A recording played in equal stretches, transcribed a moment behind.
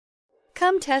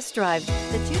Come test drive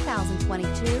the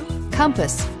 2022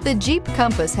 Compass. The Jeep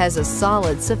Compass has a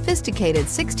solid, sophisticated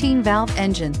 16-valve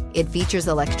engine. It features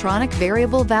electronic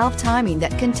variable valve timing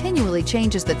that continually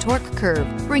changes the torque curve,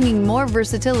 bringing more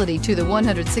versatility to the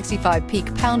 165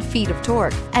 peak pound-feet of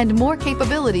torque and more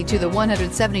capability to the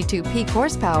 172 peak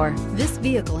horsepower. This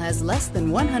vehicle has less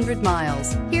than 100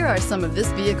 miles. Here are some of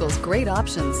this vehicle's great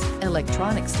options: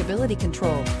 electronic stability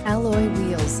control, alloy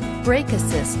wheels, brake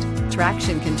assist,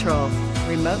 traction control,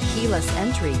 remote keyless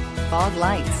entry, fog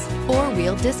lights,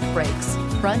 four-wheel disc brakes,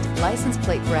 front license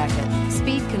plate bracket,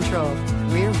 speed control,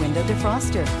 rear window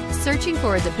defroster. Searching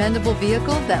for a dependable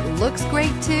vehicle that looks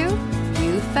great too?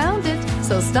 You found it,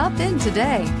 so stop in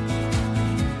today.